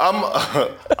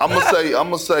 I'm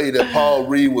gonna say that Paul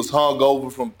Reed was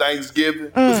hungover from Thanksgiving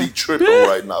because he tripping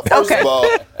right now. First of all,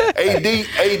 AD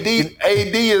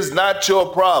is not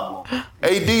your problem.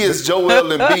 AD is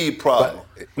Joel Embiid problem.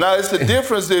 Now it's the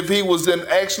difference if he was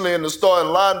actually in the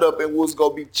starting lineup and was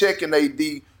gonna be checking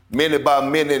AD minute by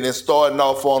minute and starting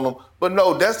off on him. But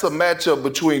no, that's a matchup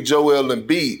between Joel and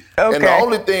Embiid. Okay. And the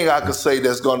only thing I can say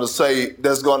that's gonna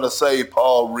save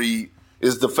Paul Reed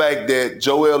is the fact that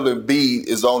Joel Embiid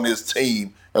is on his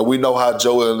team, and we know how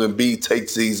Joel Embiid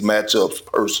takes these matchups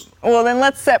personally. Well, then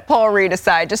let's set Paul Reed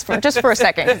aside just for a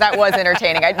second, because that was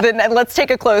entertaining. Then let's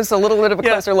take a little bit of a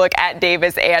closer look at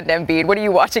Davis and Embiid. What are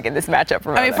you watching in this matchup?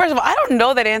 First of all, I don't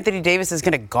know that Anthony Davis is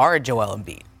going to guard Joel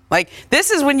Embiid. Like,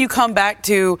 this is when you come back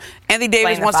to Anthony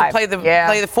Davis wants to play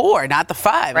the 4, not the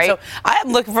 5. Right. So I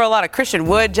am looking for a lot of Christian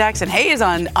Wood, Jackson Hayes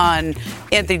on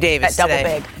Anthony Davis that today.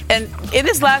 double big. And in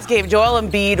this last game, Joel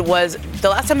Embiid was, the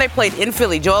last time they played in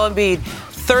Philly, Joel Embiid,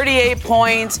 38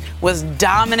 points, was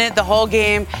dominant the whole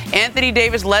game. Anthony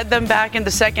Davis led them back in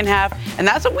the second half. And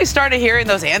that's when we started hearing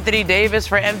those Anthony Davis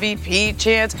for MVP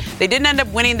chants. They didn't end up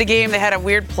winning the game. They had a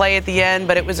weird play at the end,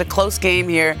 but it was a close game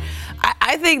here.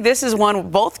 I think this is one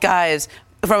both guys,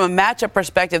 from a matchup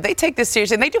perspective, they take this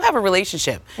seriously, and they do have a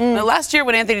relationship. Last year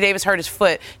when Anthony Davis hurt his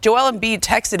foot, Joel Embiid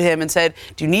texted him and said,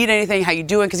 do you need anything? How you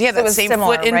doing? Because he had that same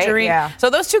foot injury. Right? Yeah.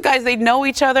 So those two guys, they know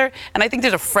each other, and I think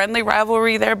there's a friendly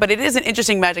rivalry there, but it is an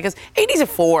interesting matchup because AD's a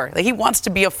 4. Like, he wants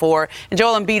to be a 4, and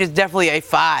Joel Embiid is definitely a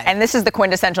 5. And this is the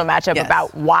quintessential matchup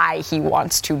about why he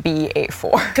wants to be a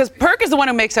 4. Because Perk is the one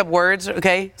who makes up words,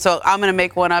 okay? So I'm going to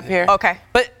make one up here. Okay.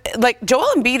 But, Joel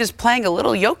Embiid is playing a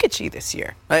little Jokic-y this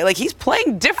year. Right? Like, he's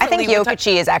playing differently. I think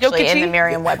Jokic-y is actually in the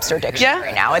Merriam-Webster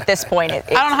dictionary now. At this point, I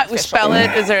don't know how we spell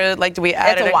it. Is there, do we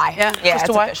add it? It's a Y. Yeah, it's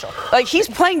official. He's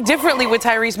playing differently with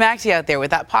Tyrese Maxey out there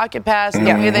with that pocket pass.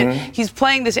 He's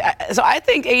playing this. So I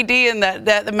think AD and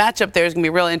the matchup there is going to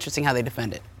be real interesting how they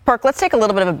defend it. Perk, let's take a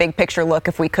little bit of a big picture look,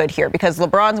 if we could, here, because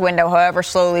LeBron's window, however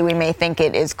slowly we may think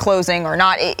it is closing or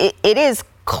not, it is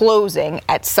closing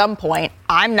at some point.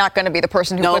 I'm not going to be the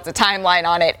person who puts a timeline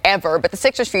on it ever, but the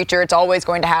Sixers' future, it's always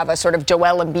going to have a sort of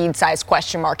Joel Embiid-sized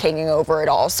question mark hanging over it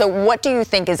all. So what do you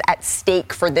think is at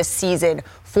stake for this season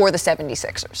for the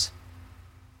 76ers?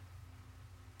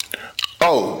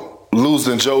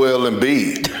 Losing Joel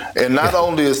Embiid. And not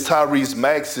only is Tyrese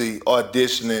Maxey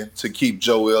auditioning to keep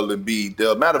Joel Embiid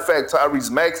there. Matter of fact, Tyrese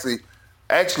Maxey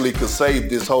actually could save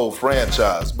this whole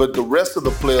franchise. But the rest of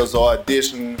the players are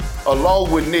auditioning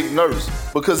along with Nick Nurse.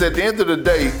 Because at the end of the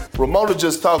day, Ramona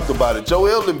just talked about it.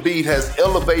 Joel Embiid has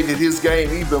elevated his game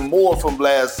even more from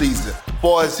last season. As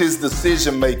far as his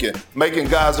decision making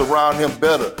guys around him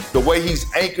better, the way he's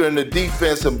anchoring the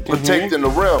defense and protecting the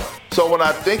rim. So when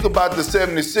I think about the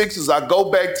 76ers, I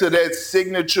go back to that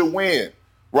signature win,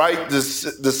 right? The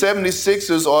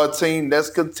 76ers are a team that's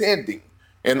contending.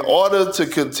 In order to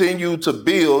continue to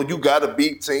build, you got to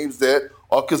beat teams that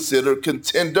are considered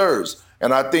contenders.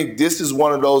 And I think this is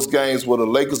one of those games where the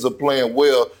Lakers are playing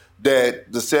well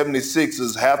that the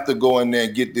 76ers have to go in there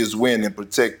and get this win and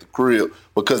protect the crib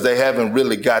because they haven't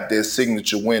really got their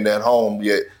signature win at home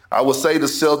yet. I would say the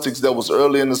Celtics, that was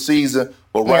early in the season,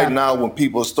 but right now when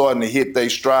people are starting to hit their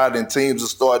stride and teams are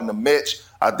starting to match,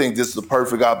 I think this is the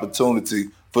perfect opportunity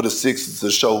for the Sixers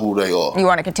to show who they are. You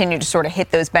want to continue to sort of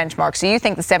hit those benchmarks. So you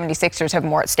think the 76ers have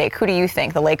more at stake. Who do you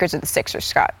think, the Lakers or the Sixers,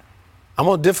 Scott? I'm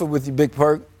going to differ with you, Big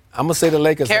Perk. I'm going to say the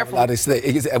Lakers. Careful.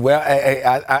 Well,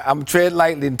 I'm tread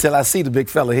lightly until I see the big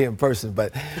fella here in person.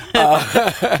 But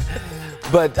I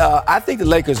think the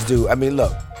Lakers do. I mean,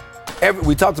 look,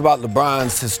 we talked about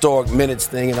LeBron's historic minutes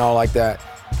thing and all like that.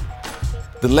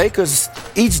 The Lakers,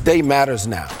 each day matters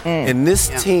now. And this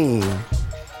team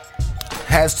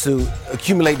has to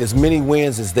accumulate as many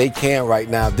wins as they can right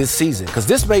now this season, because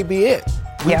this may be it.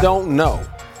 We don't know.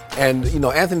 And,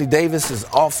 Anthony Davis is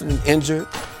often injured,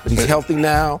 but he's healthy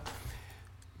now.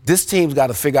 This team's got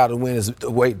to figure out a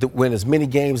way to win as many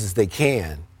games as they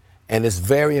can. And it's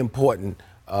very important,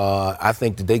 I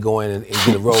think, that they go in and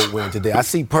get a road win today. I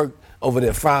see Perk over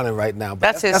there frowning right now.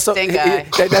 But that's his stink eye.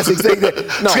 That's exactly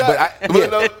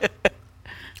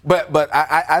But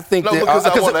I think that... No, because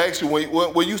I want to ask you,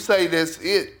 when you say that's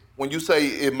it, when you say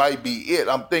it might be it,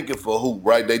 I'm thinking for who,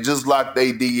 right? They just locked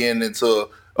AD into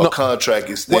a contract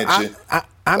extension. Well,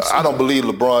 I don't believe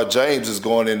LeBron James is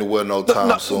going anywhere no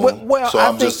time soon. So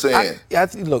I'm just saying.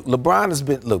 Look, LeBron has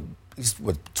been, he's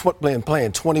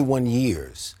playing 21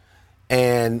 years.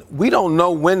 And we don't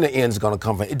know when the end's going to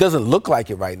come from. It doesn't look like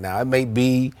it right now. It may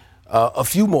be a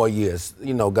few more years,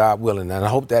 God willing, and I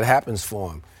hope that happens for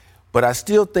him. But I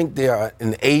still think they're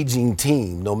an aging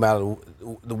team, no matter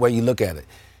the way you look at it.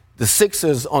 The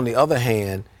Sixers, on the other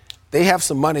hand, they have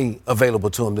some money available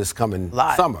to them this coming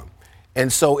summer.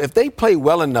 And so if they play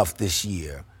well enough this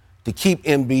year to keep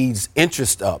Embiid's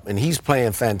interest up, and he's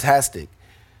playing fantastic,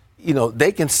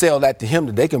 they can sell that to him,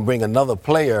 that they can bring another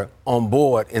player on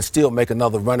board and still make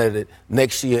another run at it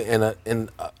next year in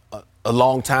a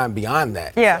long time beyond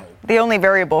that. Yeah, so. The only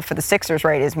variable for the Sixers,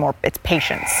 right, is it's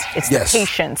patience. It's the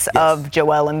patience of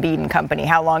Joel Embiid and company.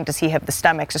 How long does he have the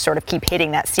stomach to sort of keep hitting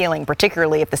that ceiling,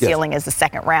 particularly if the ceiling is the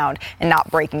second round and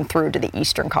not breaking through to the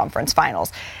Eastern Conference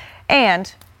Finals?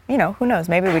 And... who knows?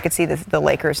 Maybe we could see the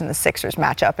Lakers and the Sixers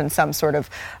match up in some sort of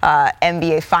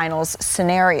NBA Finals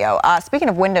scenario. Speaking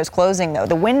of windows closing, though,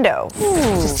 the window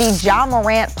to see Ja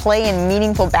Morant play in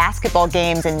meaningful basketball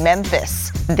games in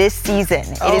Memphis this season.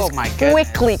 It is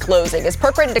quickly closing. Is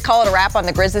Perk ready to call it a wrap on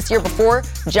the Grizz this year before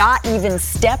Ja even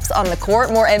steps on the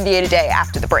court? More NBA Today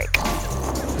after the break.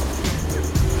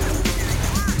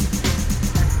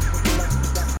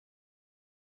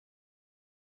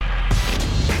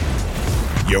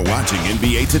 You're watching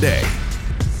NBA Today.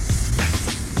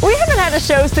 We haven't had a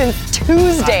show since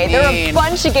Tuesday. There are a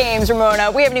bunch of games,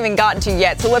 Ramona, we haven't even gotten to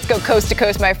yet. So let's go coast to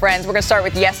coast, my friends. We're going to start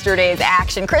with yesterday's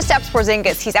action. Kristaps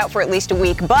Porzingis, he's out for at least a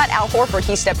week. But Al Horford,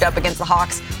 he stepped up against the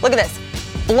Hawks. Look at this.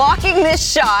 Blocking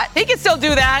this shot. He can still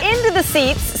do that. Into the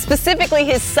seats, specifically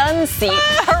his son's seat.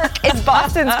 Perk, is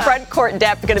Boston's front court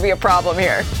depth going to be a problem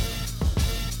here?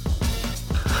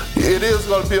 It is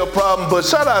going to be a problem, but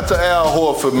shout out to Al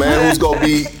Horford, man, who's going to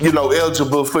be,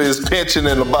 eligible for his pension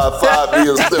in about 5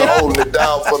 years, still holding it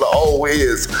down for the old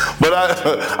heads. But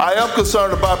I am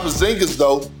concerned about Porzingis,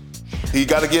 though. He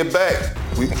got to get back.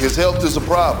 His health is a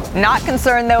problem. Not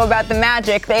concerned, though, about the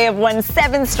Magic. They have won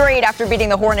 7 straight after beating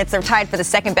the Hornets. They're tied for the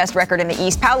second-best record in the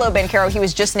East. Paolo Banchero, he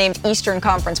was just named Eastern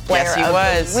Conference Player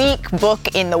of the Week.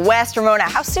 Book in the West. Ramona,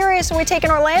 how serious are we taking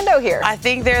Orlando here? I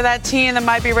think they're that team that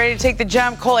might be ready to take the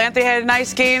jump. Cole Anthony had a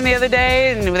nice game the other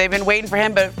day, and they've been waiting for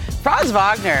him. But Franz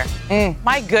Wagner,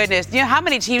 my goodness. How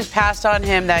many teams passed on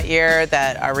him that year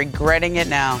that are regretting it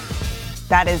now?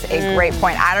 That is a great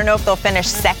point. I don't know if they'll finish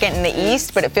second in the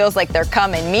East, but it feels like they're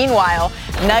coming. Meanwhile,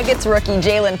 Nuggets rookie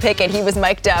Jalen Pickett, he was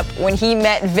mic'd up when he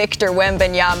met Victor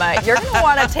Wembanyama. You're going to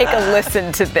want to take a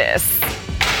listen to this.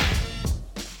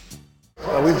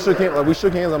 We shook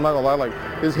hands. I'm not gonna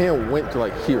lie. His hand went to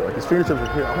here. His fingertips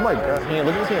were here. Oh my God, hand!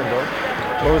 Look at his hand,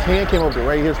 bro. Bro, his hand came up to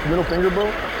right here. His middle finger,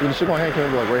 bro. When he shook my hand, came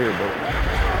up to right here, bro.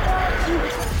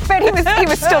 But he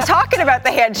was still talking about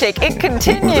the handshake. It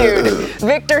continued.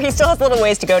 Victor, he still has a little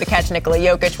ways to go to catch Nikola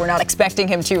Jokic. We're not expecting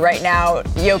him to right now.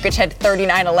 Jokic had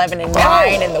 39, 11, and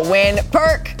 9 in the win.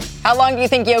 Perk, how long do you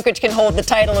think Jokic can hold the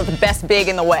title of the best big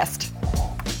in the West?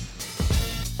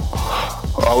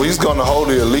 Oh, he's going to hold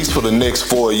it at least for the next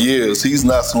 4 years. He's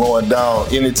not slowing down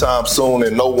anytime soon,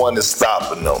 and no one is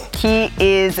stopping him. He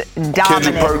is dominant.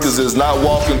 Kendrick Perkins is not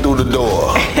walking through the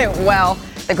door. Well,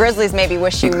 the Grizzlies maybe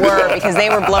wish you were, because they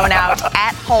were blown out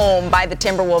at home by the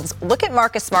Timberwolves. Look at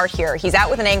Marcus Smart here. He's out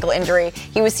with an ankle injury.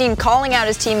 He was seen calling out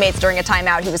his teammates during a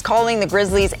timeout. He was calling the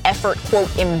Grizzlies' effort,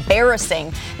 quote,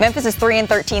 embarrassing. Memphis is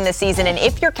 3-13 this season, and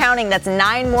if you're counting, that's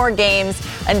 9 more games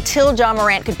until Ja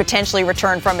Morant could potentially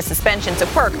return from a suspension. So,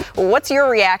 Perk, what's your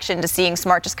reaction to seeing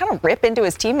Smart just kind of rip into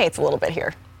his teammates a little bit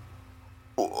here?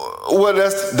 Well,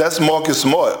 that's Marcus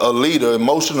Smart, a leader,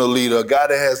 emotional leader, a guy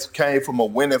that came from a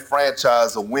winning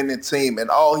franchise, a winning team, and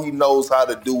all he knows how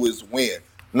to do is win.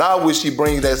 Now I wish he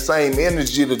brings that same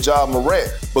energy to Ja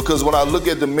Morant, because when I look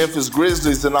at the Memphis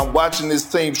Grizzlies and I'm watching this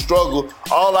team struggle,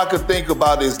 all I could think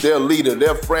about is their leader,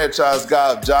 their franchise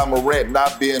guy, Ja Morant,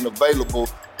 not being available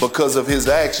because of his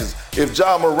actions. If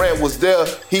Ja Morant was there,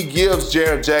 he gives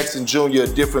Jaren Jackson Jr. a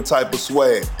different type of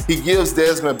swag. He gives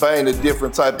Desmond Bane a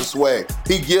different type of swag.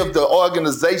 He gives the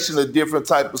organization a different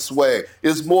type of swag.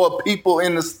 It's more people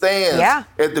in the stands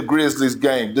at the Grizzlies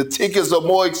game. The tickets are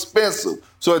more expensive.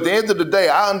 So at the end of the day,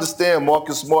 I understand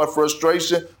Marcus Smart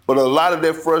frustration, but a lot of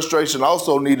that frustration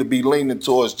also need to be leaning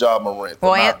towards Ja Morant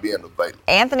for not being available.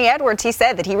 Anthony Edwards, he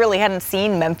said that he really hadn't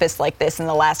seen Memphis like this in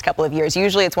the last couple of years.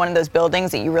 Usually it's one of those buildings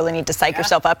that you really need to psych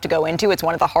yourself up to go into. It's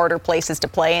one of the harder places to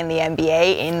play in the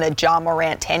NBA in the Ja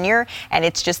Morant tenure, and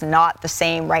it's just not the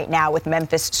same right now with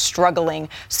Memphis struggling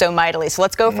so mightily. So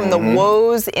let's go from the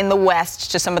woes in the West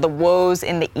to some of the woes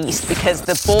in the East, because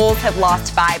the Bulls have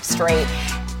lost 5 straight.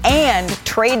 And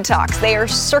trade talks, they are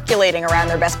circulating around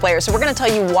their best players. So we're going to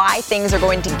tell you why things are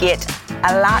going to get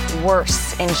a lot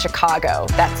worse in Chicago.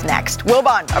 That's next.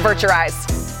 Wilbon, avert your eyes.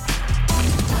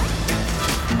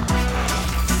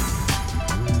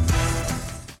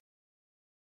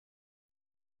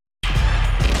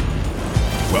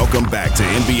 Welcome back to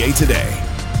NBA Today.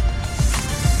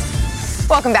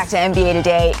 Welcome back to NBA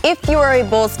Today. If you are a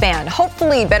Bulls fan,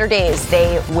 hopefully better days,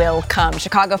 they will come.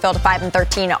 Chicago fell to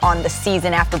 5-13 on the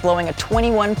season after blowing a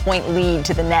 21-point lead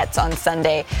to the Nets on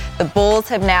Sunday. The Bulls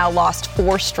have now lost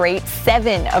 4 straight,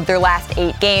 7 of their last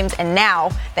 8 games, and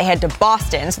now they head to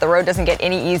Boston, so the road doesn't get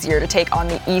any easier to take on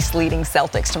the East-leading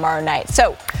Celtics tomorrow night.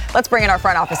 So let's bring in our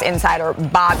front office insider,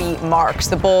 Bobby Marks.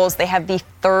 The Bulls, they have the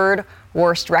 3rd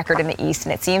worst record in the East,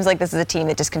 and it seems like this is a team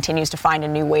that just continues to find a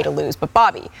new way to lose. But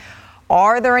Bobby,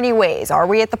 are there any ways, are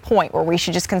we at the point where we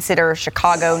should just consider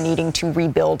Chicago needing to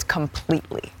rebuild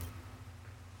completely?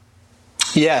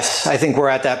 Yes, I think we're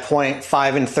at that point,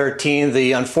 5-13.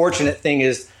 The unfortunate thing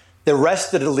is the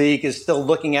rest of the league is still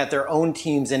looking at their own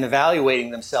teams and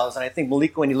evaluating themselves. And I think,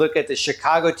 Malika, when you look at the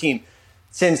Chicago team,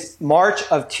 since March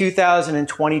of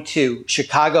 2022,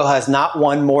 Chicago has not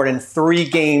won more than 3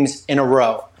 games in a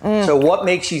row. So what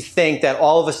makes you think that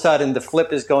all of a sudden the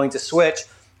flip is going to switch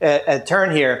a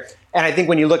turn here? And I think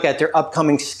when you look at their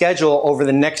upcoming schedule over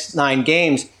the next 9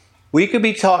 games, we could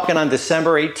be talking on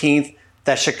December 18th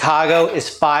that Chicago is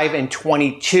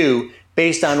 5-22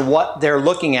 based on what they're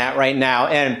looking at right now.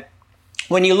 And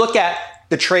when you look at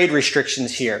the trade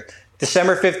restrictions here,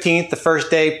 December 15th, the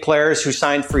first day players who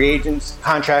signed free agents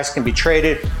contracts can be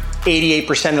traded.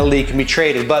 88% of the league can be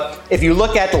traded. But if you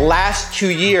look at the last 2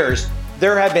 years,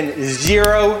 there have been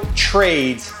 0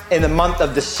 trades in the month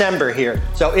of December here.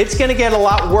 So it's going to get a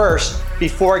lot worse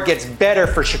before it gets better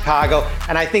for Chicago.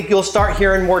 And I think you'll start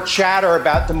hearing more chatter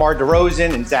about DeMar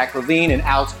DeRozan and Zach LaVine and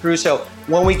Alex Caruso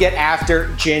when we get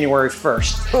after January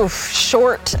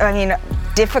 1st.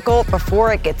 Difficult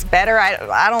before it gets better.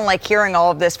 I don't like hearing all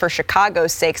of this for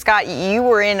Chicago's sake. Scott, you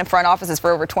were in front offices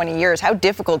for over 20 years. How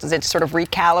difficult is it to sort of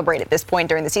recalibrate at this point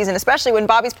during the season, especially when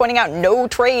Bobby's pointing out no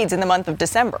trades in the month of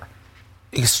December?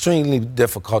 Extremely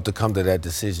difficult to come to that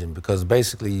decision, because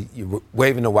basically you're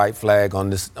waving the white flag on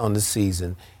this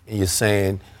season, and you're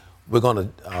saying we're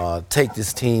going to take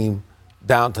this team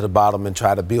down to the bottom and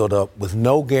try to build up with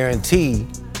no guarantee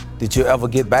that you'll ever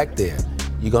get back there.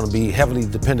 You're going to be heavily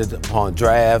dependent upon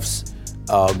drafts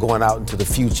going out into the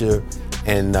future,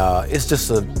 and it's just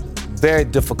a very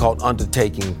difficult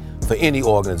undertaking for any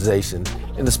organization,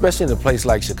 and especially in a place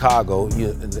like Chicago,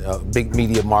 a big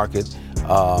media market.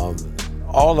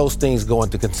 All those things go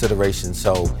into consideration.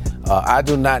 So I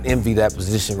do not envy that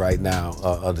position right now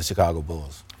of the Chicago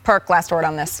Bulls. Perk, last word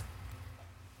on this.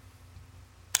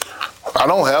 I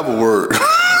don't have a word,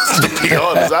 to be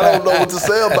honest. I don't know what to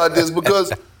say about this,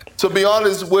 because, to be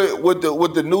honest, with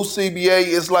the new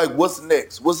CBA, it's like, what's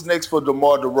next? What's next for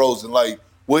DeMar DeRozan? Like,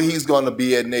 where he's going to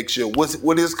be at next year,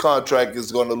 what his contract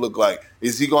is going to look like.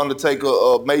 Is he going to take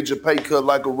a major pay cut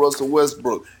like a Russell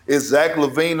Westbrook? Is Zach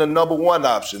LaVine a number 1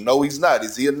 option? No, he's not.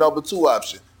 Is he a number 2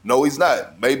 option? No, he's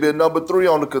not. Maybe a number 3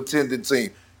 on the contending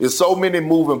team. There's so many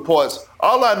moving parts.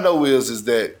 All I know is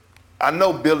that I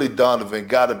know Billy Donovan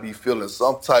got to be feeling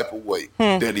some type of way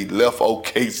that he left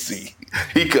OKC.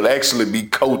 He could actually be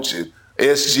coaching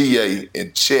SGA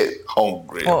and Chet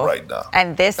Holmgren right now.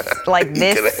 And this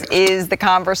is the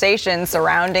conversation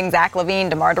surrounding Zach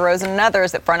LaVine, DeMar DeRozan, and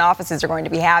others that front offices are going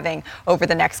to be having over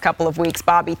the next couple of weeks.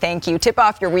 Bobby, thank you. Tip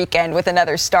off your weekend with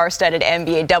another star-studded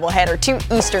NBA doubleheader.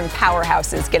 2 Eastern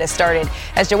powerhouses get us started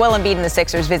as Joel Embiid and the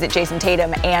Sixers visit Jason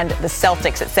Tatum and the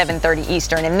Celtics at 7:30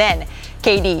 Eastern. And then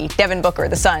KD, Devin Booker,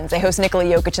 the Suns, they host Nikola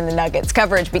Jokic and the Nuggets.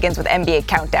 Coverage begins with NBA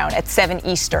Countdown at 7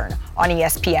 Eastern on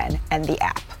ESPN and the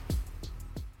app.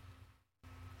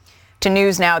 To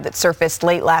news now that surfaced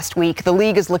late last week, the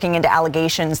league is looking into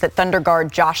allegations that Thunder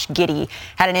guard Josh Giddey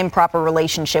had an improper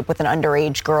relationship with an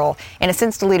underage girl. In a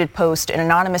since-deleted post, an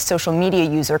anonymous social media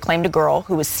user claimed a girl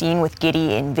who was seen with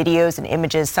Giddey in videos and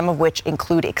images, some of which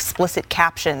include explicit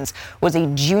captions, was a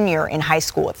junior in high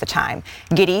school at the time.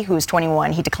 Giddey, who is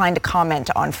 21, he declined to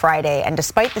comment on Friday, and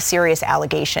despite the serious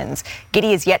allegations,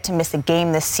 Giddey is yet to miss a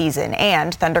game this season.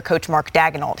 And Thunder coach Mark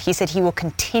Daigneault, he said he will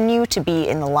continue to be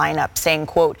in the lineup, saying,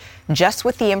 quote, "Just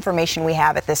with the information we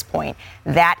have at this point,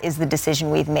 that is the decision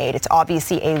we've made. It's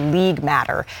obviously a league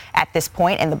matter at this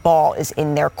point, and the ball is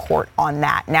in their court on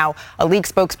that." Now, a league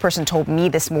spokesperson told me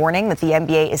this morning that the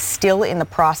NBA is still in the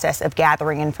process of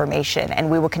gathering information, and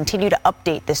we will continue to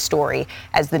update this story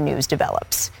as the news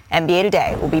develops. NBA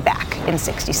Today will be back in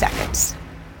 60 seconds.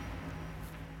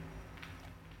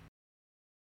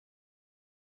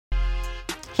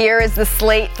 Here is the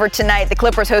slate for tonight. The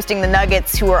Clippers hosting the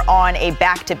Nuggets, who are on a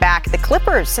back-to-back. The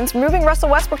Clippers, since moving Russell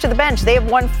Westbrook to the bench, they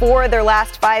have won 4 of their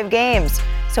last 5 games.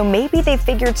 So maybe they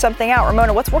figured something out.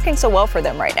 Ramona, what's working so well for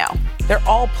them right now? They're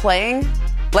all playing.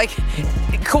 Like,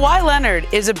 Kawhi Leonard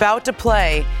is about to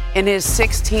play in his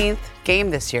 16th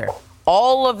game this year.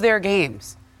 All of their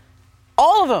games.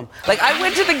 All of them. Like, I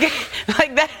went to the game.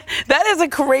 Like, that is a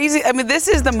crazy. I mean, this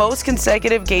is the most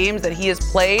consecutive games that he has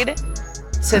played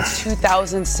since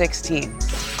 2016.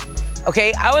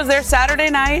 Okay, I was there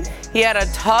Saturday night. He had a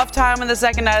tough time on the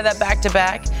second night of that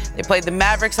back-to-back. They played the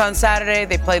Mavericks on Saturday.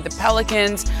 They played the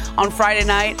Pelicans on Friday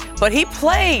night. But he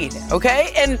played,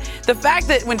 okay? And the fact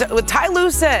that when Ty Lue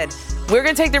said, we're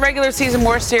going to take the regular season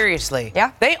more seriously.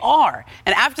 Yeah. They are.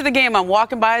 And after the game, I'm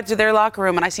walking by to their locker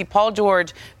room, and I see Paul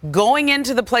George going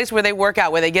into the place where they work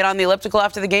out, where they get on the elliptical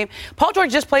after the game. Paul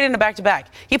George just played in a back-to-back.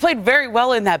 He played very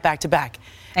well in that back-to-back.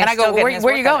 And I go, where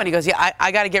are you going? He goes, yeah, I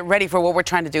got to get ready for what we're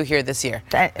trying to do here this year.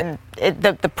 And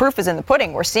the proof is in the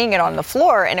pudding. We're seeing it on the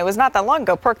floor. And it was not that long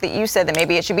ago, Perk, that you said that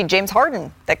maybe it should be James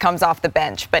Harden that comes off the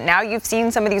bench. But now you've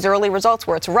seen some of these early results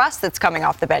where it's Russ that's coming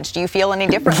off the bench. Do you feel any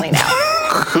differently now?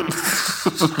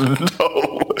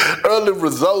 No. Early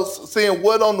results, seeing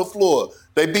what on the floor?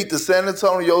 They beat the San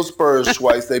Antonio Spurs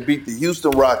twice. They beat the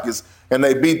Houston Rockets. And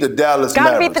they beat the Dallas Mavericks.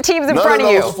 Got to beat the teams in front of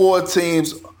you. None of those 4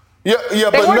 teams... Yeah,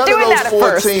 but none of those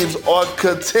 4 teams are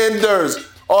contenders.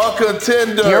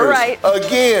 You're right.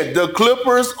 Again, the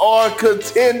Clippers are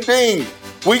contending.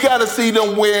 We got to see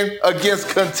them win against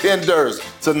contenders.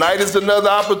 Tonight is another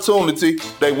opportunity.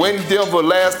 They went in Denver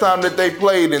last time that they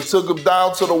played and took them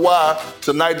down to the wire.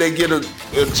 Tonight they get a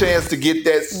chance to get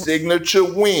that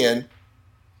signature win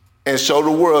and show the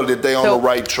world that they're on the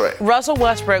right track. Russell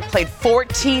Westbrook played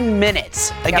 14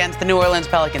 minutes against the New Orleans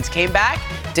Pelicans. Came back,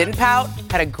 didn't pout,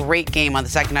 had a great game on the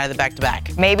second night of the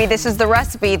back-to-back. Maybe this is the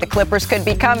recipe. The Clippers could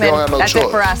be coming. That's it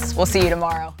for us. We'll see you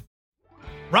tomorrow.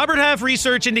 Robert Half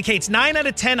research indicates 9 out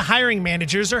of 10 hiring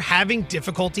managers are having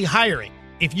difficulty hiring.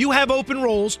 If you have open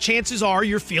roles, chances are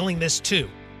you're feeling this too.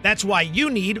 That's why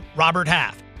you need Robert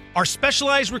Half. Our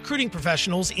specialized recruiting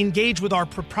professionals engage with our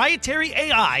proprietary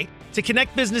AI to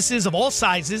connect businesses of all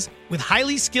sizes with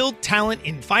highly skilled talent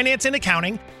in finance and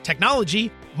accounting, technology,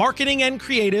 marketing and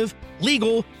creative,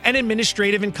 legal, and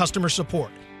administrative and customer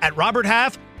support. At Robert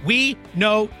Half, we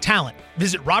know talent.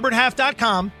 Visit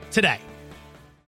roberthalf.com today.